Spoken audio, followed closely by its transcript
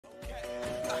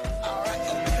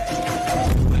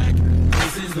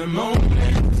is the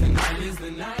moment, tonight is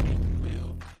the night.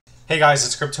 Hey guys,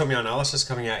 it's Cryptomeo Analysis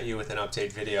coming at you with an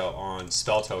update video on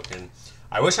Spell Token.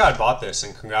 I wish I had bought this,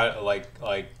 and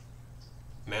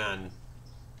man,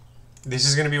 this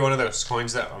is gonna be one of those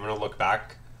coins that I'm gonna look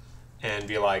back and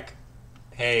be like,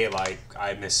 hey, like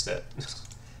I missed it.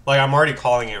 Like I'm already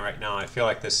calling it right now. I feel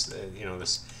like this,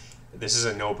 this is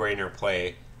a no-brainer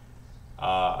play,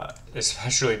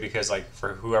 especially because like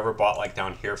for whoever bought like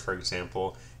down here, for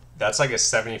example, that's like a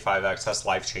 75x. That's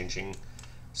life-changing.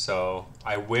 So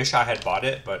I wish I had bought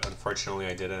it, but unfortunately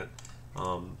I didn't.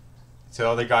 To the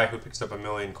other guy who picks up 1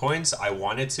 million coins, I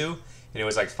wanted to, and it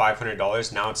was like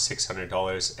 $500. Now it's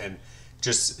 $600, and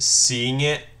just seeing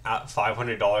it at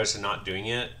 $500 and not doing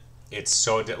it, it's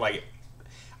so like,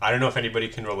 I don't know if anybody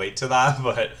can relate to that,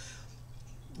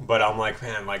 but I'm like,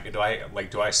 man, like do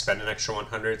I spend an extra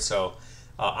 100? So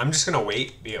I'm just gonna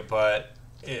wait. But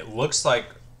it looks like,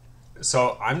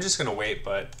 so I'm just gonna wait,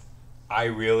 but I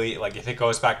really, like, if it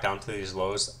goes back down to these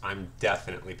lows, I'm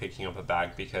definitely picking up a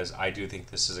bag because I do think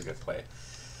this is a good play.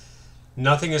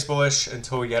 Nothing is bullish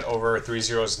until we get over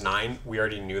 309. We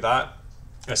already knew that.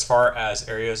 As far as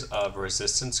areas of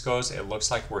resistance goes, it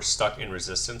looks like we're stuck in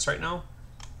resistance right now.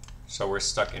 So we're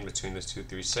stuck in between the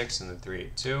 236 and the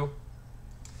 382.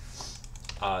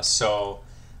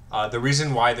 The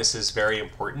reason why this is very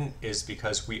important is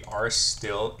because we are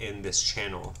still in this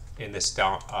channel, in this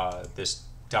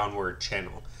downward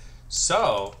channel.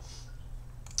 So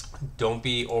don't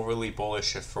be overly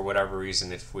bullish if for whatever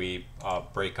reason if we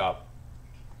break up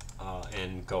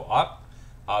and go up,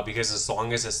 because as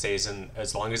long as it stays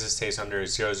under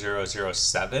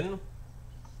 0007,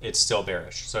 it's still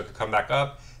bearish. So it could come back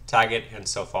up, tag it, and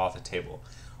still fall off the table.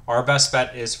 Our best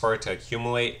bet is for it to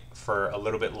accumulate for a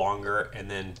little bit longer and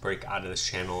then break out of this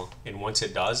channel, and once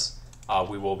it does,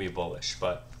 we will be bullish.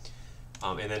 But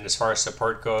and then as far as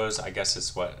support goes, I guess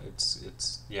it's what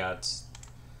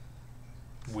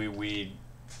we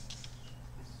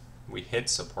hit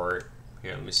support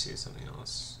here. Let me see something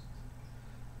else.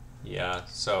 Yeah,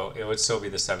 so it would still be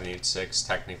the 786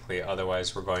 technically.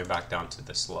 Otherwise, we're going back down to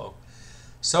this low.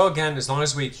 So again, as long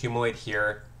as we accumulate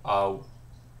here,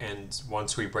 and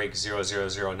once we break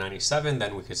 00097,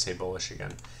 then we could stay bullish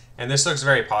again. And this looks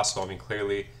very possible. I mean,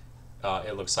 clearly,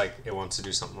 it looks like it wants to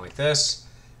do something like this,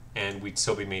 and we'd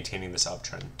still be maintaining this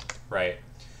uptrend, right?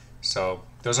 So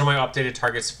those are my updated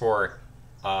targets for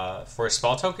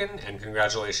Spell Token, and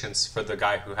congratulations for the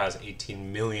guy who has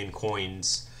 18 million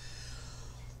coins.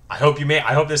 I hope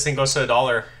this thing goes to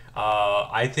 $1.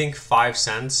 I think 5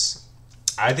 cents.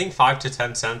 I think 5 to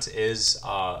 10 cents is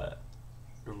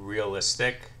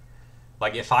realistic.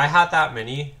 Like if I had that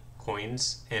many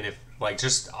coins, and if like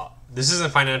just this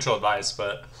isn't financial advice,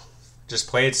 but just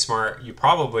play it smart. You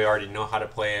probably already know how to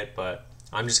play it, but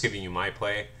I'm just giving you my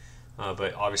play.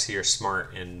 But obviously you're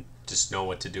smart and just know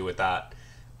what to do with that.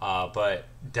 But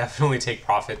definitely take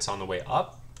profits on the way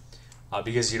up,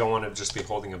 because you don't want to just be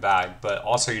holding a bag. But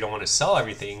also you don't want to sell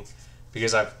everything,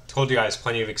 because I've told you guys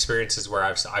plenty of experiences where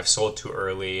I've sold too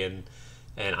early and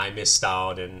I missed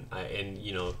out, and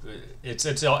you know,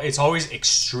 it's always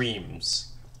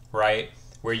extremes, right?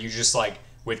 Where you just like,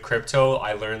 with crypto,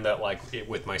 I learned that like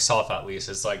with myself at least,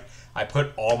 it's like I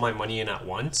put all my money in at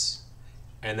once,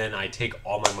 and then I take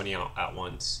all my money out at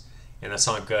once, and that's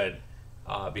not good,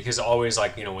 because always,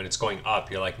 like, you know, when it's going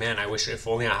up, you're like, man, I wish if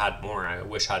only I had more. I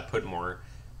wish I'd put more.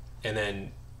 And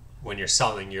then when you're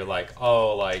selling, you're like,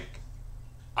 oh, like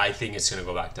I think it's gonna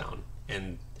go back down,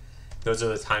 and those are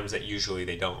the times that usually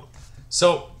they don't.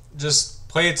 So just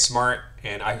play it smart,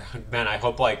 and I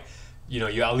hope, like, you know,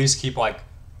 you at least keep like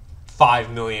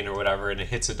 5 million or whatever, and it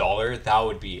hits $1. That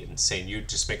would be insane. You'd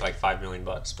just make like 5 million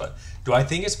bucks. But do I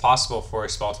think it's possible for a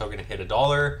Spell Token to hit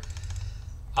 $1?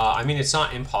 I mean, it's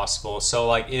not impossible. So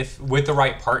like, if with the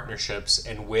right partnerships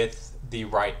and with the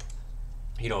right,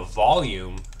 you know,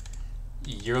 volume,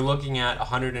 you're looking at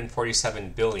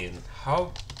 147 billion.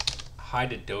 How high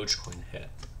did Dogecoin hit?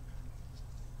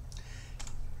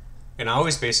 And I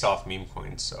always based off meme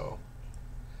coins, so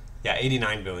yeah,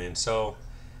 89 billion. So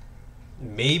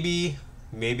maybe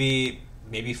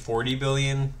 40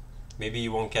 billion. Maybe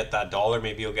you won't get that $1.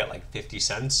 Maybe you'll get like 50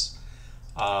 cents.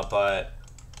 But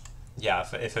yeah,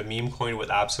 if a meme coin with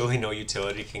absolutely no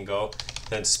utility can go,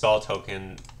 then Spell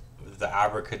Token, the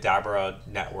Abracadabra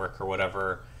network or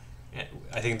whatever,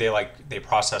 I think they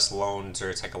process loans,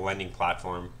 or it's like a lending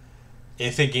platform.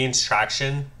 If it gains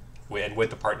traction and with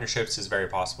the partnerships, is very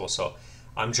possible. So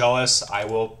I'm jealous. I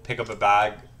will pick up a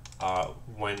bag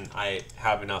when I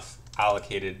have enough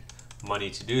allocated money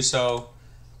to do so,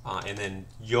 and then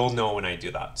you'll know when I do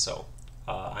that. So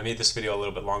I made this video a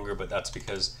little bit longer, but that's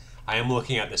because I am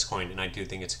looking at this coin and I do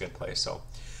think it's a good play. So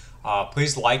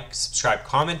please like, subscribe,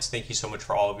 comment. Thank you so much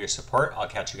for all of your support. I'll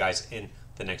catch you guys in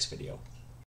the next video.